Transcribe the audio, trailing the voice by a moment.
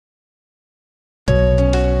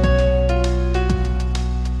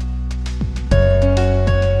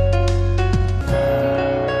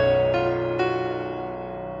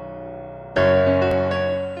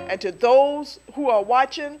to those who are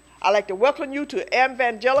watching, I'd like to welcome you to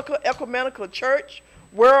Evangelical Ecumenical Church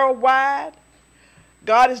worldwide.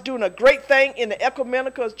 God is doing a great thing in the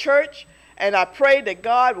Ecumenical Church, and I pray that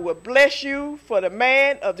God will bless you for the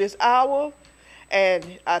man of this hour.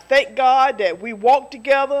 And I thank God that we walk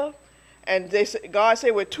together, and God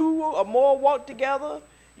said, where two or more walk together,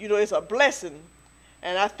 it's a blessing.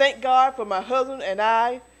 And I thank God for my husband and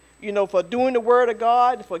I, for doing the word of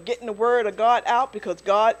God, for getting the word of God out, because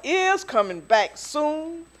God is coming back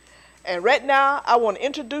soon. And right now, I want to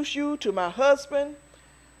introduce you to my husband,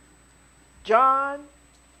 John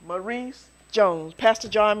Maurice Jones, Pastor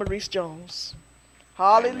John Maurice Jones.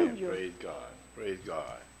 Hallelujah. Amen. Praise God. Praise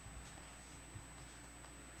God.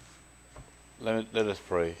 Let us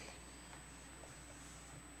pray.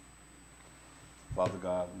 Father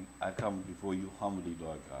God, I come before you humbly,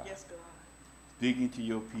 Lord God. Yes, God. Speaking to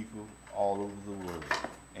your people all over the world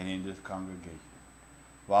and in this congregation.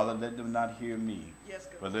 Father, let them not hear me, yes,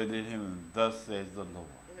 God, but let them hear him. Thus says the Lord.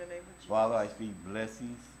 In the name of Jesus. Father, I speak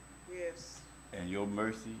blessings, yes, and your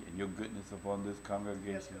mercy and your goodness upon this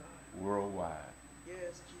congregation, yes, worldwide.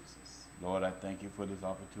 Yes, Jesus. Lord, I thank you for this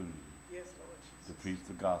opportunity, yes, Lord Jesus, to preach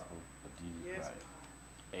the gospel of Jesus, yes, Christ.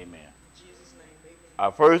 God. Amen. In Jesus' name, amen.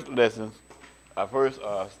 Our first lesson, our first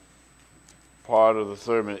part of the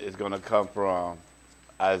sermon is going to come from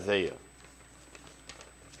Isaiah.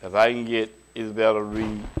 If I can get Isabel to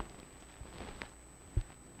read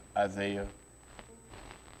Isaiah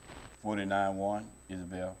 49:1,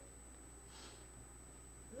 Isabel.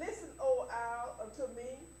 Listen, O owl, unto me,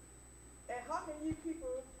 and hearken ye people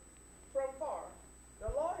from far. The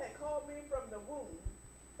Lord had called me from the womb,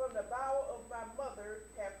 from the bowel of my mother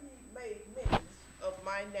have he made mention of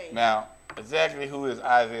my name. Now, exactly who is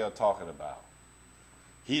Isaiah talking about?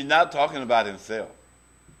 He's not talking about himself.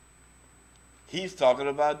 He's talking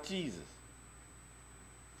about Jesus.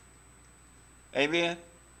 Amen?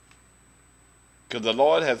 Because the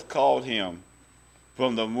Lord has called him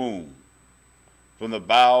from the womb, from the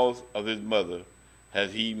bowels of his mother,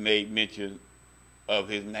 has he made mention of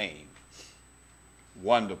his name.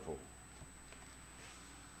 Wonderful.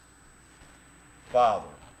 Father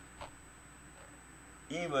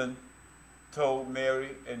even told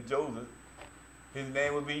Mary and Joseph his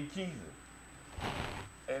name would be Jesus.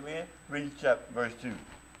 Amen? Read verse 2.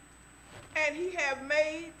 And he have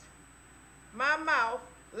made my mouth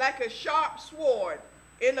like a sharp sword.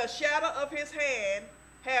 In the shadow of his hand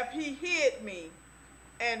have he hid me,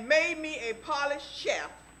 and made me a polished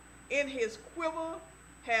shaft. In his quiver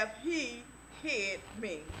have he hid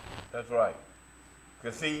me. That's right.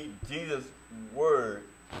 Because see, Jesus' word,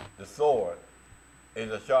 the sword,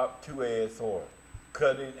 is a sharp two-edged sword,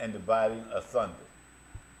 cutting and dividing asunder.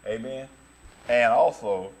 Amen? And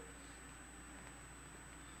also,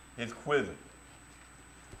 his quiver.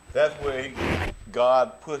 That's where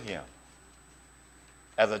God put him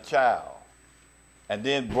as a child and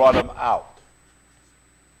then brought him out.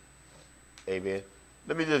 Amen.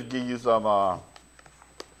 Let me just give you some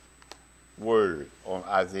words on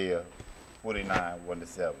Isaiah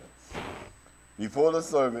 49:1-7. Before the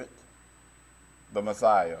servant, the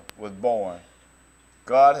Messiah, was born,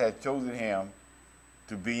 God had chosen him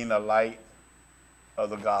to be in the light of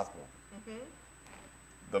the gospel,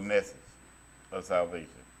 the message of salvation.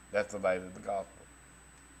 That's the light of the gospel,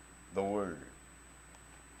 the word.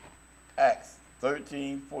 Acts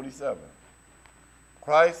 13:47.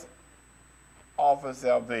 Christ offers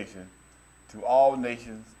salvation to all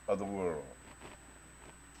nations of the world.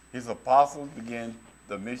 His apostles began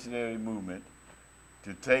the missionary movement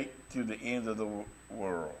to take to the ends of the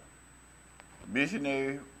world.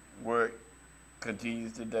 Missionary work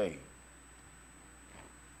continues today.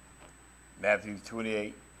 Matthew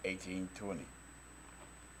 28:18-20.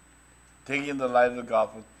 Taking the light of the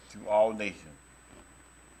gospel to all nations.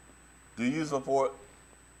 Do you support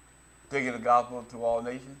taking the gospel to all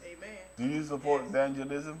nations? Amen. Do you support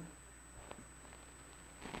evangelism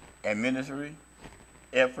and ministry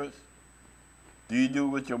efforts? Do you do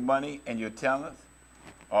with your money and your talents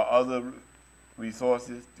or other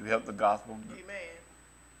resources to help the gospel? Amen.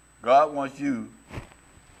 God wants you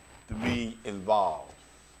to be involved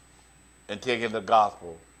in taking the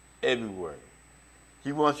gospel everywhere.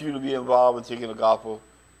 He wants you to be involved in taking the gospel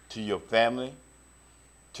to your family,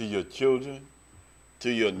 to your children, to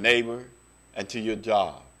your neighbor, and to your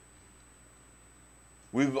job.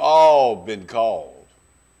 We've all been called.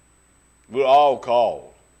 We're all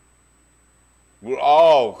called. We're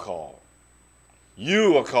all called.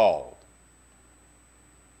 You are called.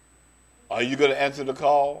 Are you going to answer the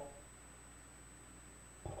call?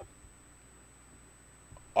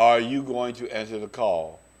 Are you going to answer the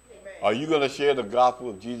call? Amen. Are you going to share the gospel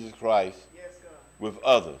of Jesus Christ Yes, God. with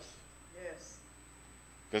others? Yes.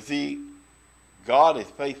 Because, see, God is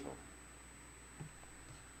faithful.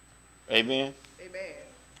 Amen? Amen.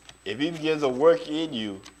 If he begins a work in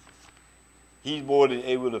you, he's more than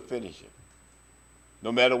able to finish it,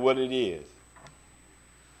 no matter what it is.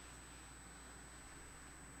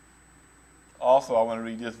 Also, I want to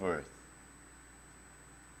read this verse.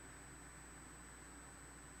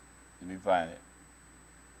 Let me find it.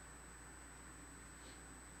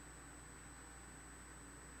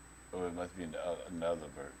 Oh, it must be in another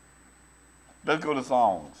verse. Let's go to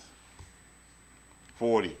Psalms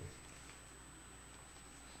 40.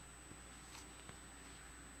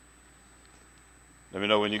 Let me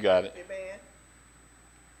know when you got it. Amen.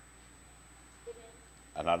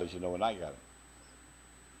 And I'll let you know when I got it.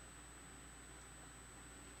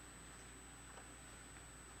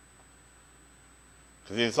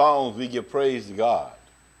 Because in songs, we give praise to God.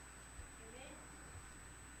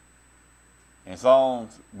 In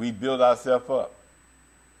songs, we build ourselves up.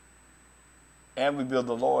 And we build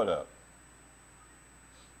the Lord up.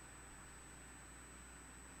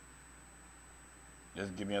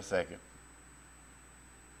 Just give me a second.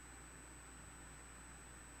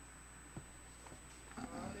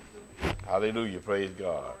 Hallelujah. Hallelujah. Praise God.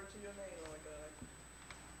 Glory to your name, Lord God.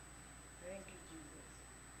 Thank you, Jesus.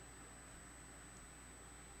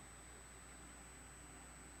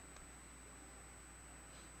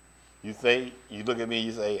 You say, you look at me,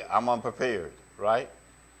 you say, I'm unprepared, right?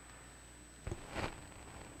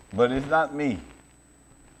 But it's not me.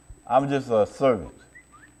 I'm just a servant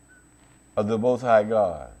of the Most High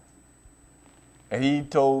God. And he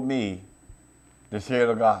told me to share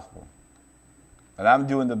the gospel. And I'm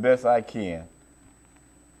doing the best I can.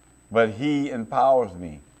 But he empowers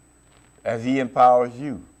me as he empowers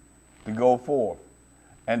you to go forth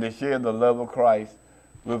and to share the love of Christ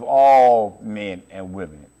with all men and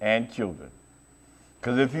women and children.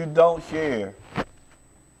 Because if you don't share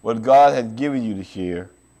what God has given you to share,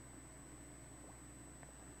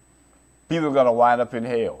 people are going to wind up in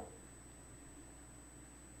hell.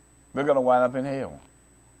 They're going to wind up in hell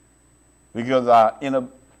because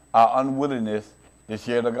our unwillingness to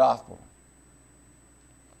share the gospel.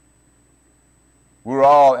 We're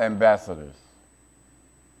all ambassadors.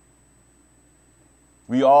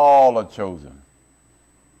 We all are chosen.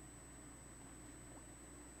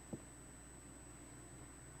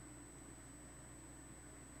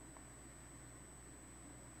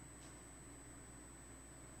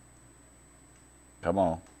 Come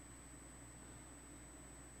on.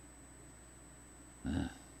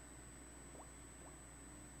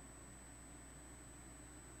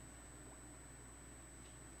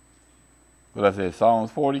 What I said,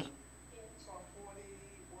 Psalms 40? Psalm 40,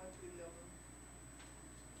 1 to 11.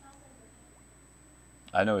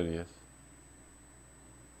 I know it is.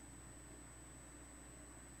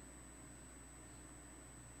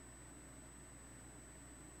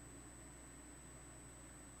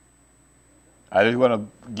 I just want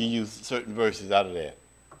to give you certain verses out of that.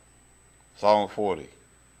 Psalm 40.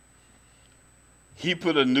 He has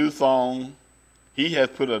put a new song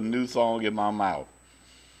in my mouth,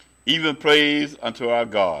 even praise unto our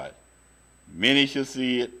God. Many shall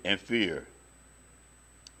see it and fear,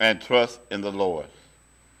 and trust in the Lord.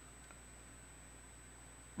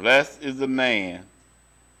 Blessed is the man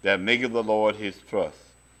that maketh the Lord his trust,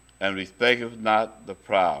 and respecteth not the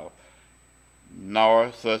proud,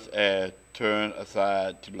 nor such as turn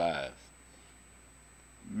aside to lies.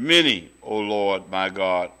 Many, O Lord my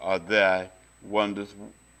God, are thy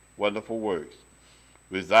wonderful works,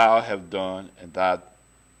 which thou hast done, and thy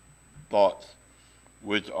thoughts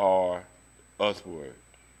which are usward.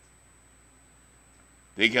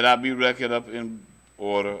 They cannot be reckoned up in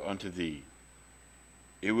order unto thee.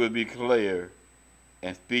 It will be clear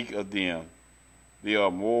and speak of them. They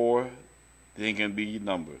are more than can be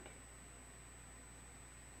numbered.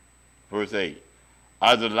 Verse 8.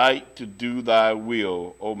 I delight to do thy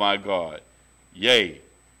will, O my God. Yea,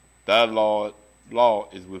 thy law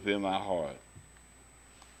is within my heart.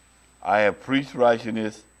 I have preached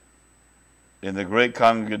righteousness in the great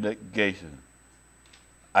congregation.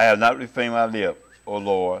 I have not refrained my lip, O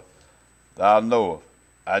Lord. Thou knowest,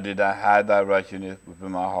 I did not hide thy righteousness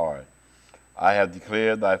within my heart. I have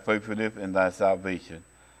declared thy faithfulness and thy salvation.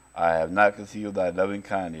 I have not concealed thy loving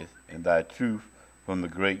kindness and thy truth from the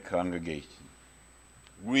great congregation.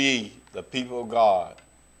 We, the people of God,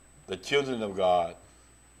 the children of God,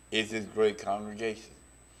 is this great congregation.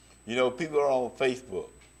 You know, people are on Facebook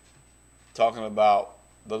talking about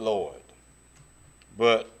the Lord.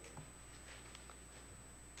 But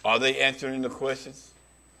are they answering the questions?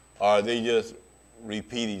 Or are they just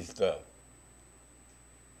repeating stuff.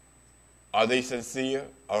 Are they sincere,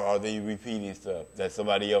 or are they repeating stuff that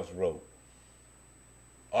somebody else wrote?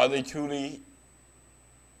 Are they truly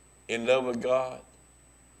in love with God?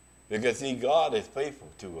 Because, see, God is faithful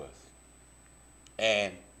to us.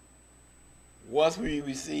 And once we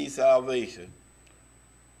receive salvation,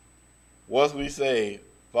 once we say,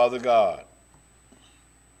 Father God,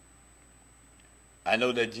 I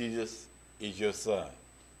know that Jesus is your son,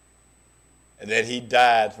 and that he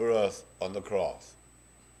died for us on the cross,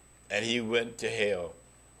 and he went to hell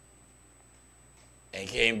and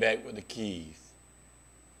came back with the keys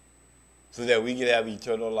so that we could have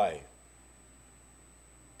eternal life,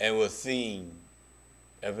 and was seen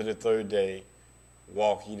after the third day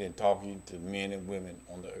walking and talking to men and women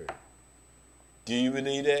on the earth. Do you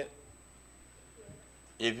believe that?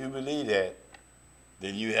 If you believe that,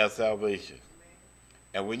 then you have salvation.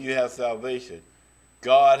 And when you have salvation,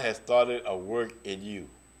 God has started a work in you.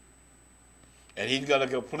 And he's going to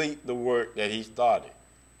complete the work that he started,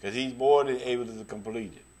 because he's more than able to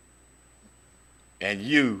complete it. And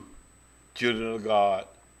you, children of God,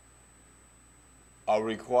 are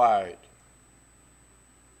required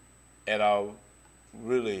and are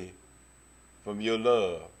really, from your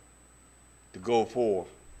love, to go forth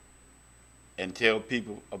and tell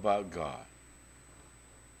people about God.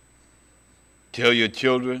 Tell your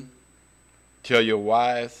children, tell your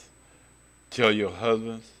wives, tell your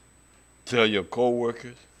husbands, tell your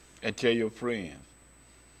co-workers, and tell your friends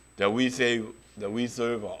that we say that we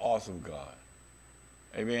serve an awesome God.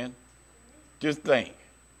 Amen? Just think,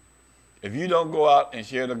 if you don't go out and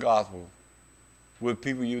share the gospel with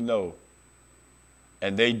people you know,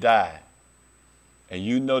 and they die, and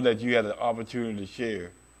you know that you had an opportunity to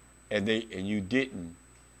share, and you didn't,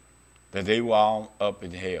 that they wound up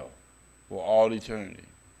in hell for all eternity.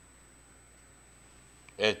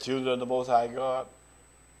 As children of the Most High God,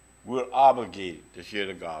 we're obligated to share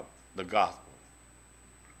the gospel.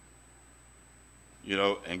 You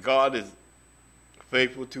know, and God is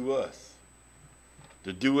faithful to us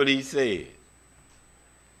to do what he said,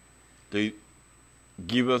 to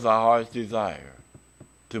give us our heart's desire,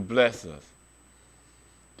 to bless us,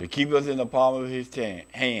 to keep us in the palm of his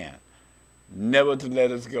hand, never to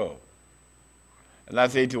let us go. And I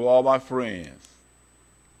say to all my friends,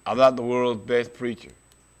 I'm not the world's best preacher,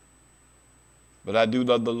 but I do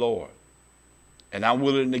love the Lord. And I'm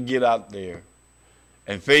willing to get out there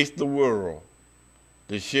and face the world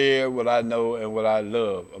to share what I know and what I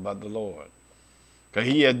love about the Lord. Because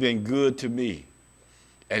he has been good to me,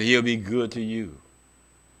 and he'll be good to you.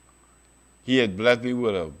 He has blessed me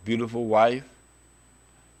with a beautiful wife.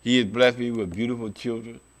 He has blessed me with beautiful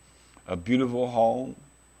children, a beautiful home,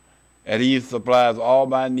 and he supplies all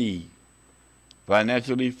my needs,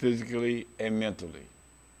 financially, physically, and mentally.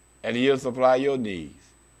 And he'll supply your needs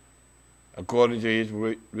according to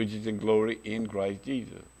his riches and glory in Christ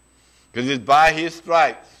Jesus. Because it's by his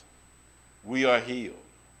stripes we are healed.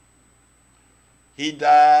 He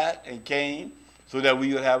died and came so that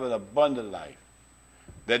we would have an abundant life,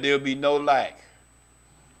 that there will be no lack.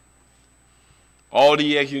 All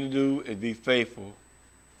he asks you to do is be faithful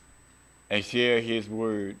and share his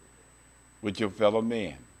word with your fellow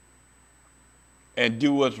man. And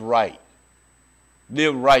do what's right.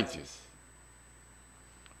 Live righteous.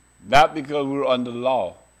 Not because we're under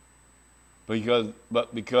law,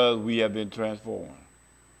 but because we have been transformed.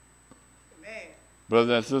 Amen.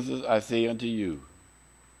 Brothers and sisters, I say unto you,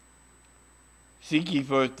 seek ye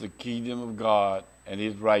first the kingdom of God and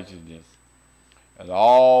his righteousness, and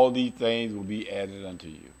all these things will be added unto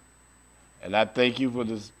you. And I thank you for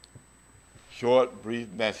this short, brief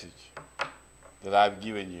message that I've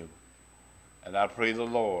given you. And I pray the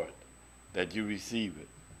Lord that you receive it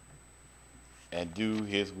and do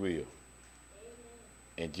his will. Amen.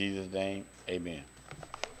 In Jesus' name, amen.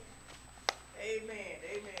 Amen.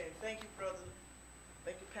 Amen. Thank you, brother.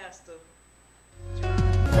 Thank you, Pastor.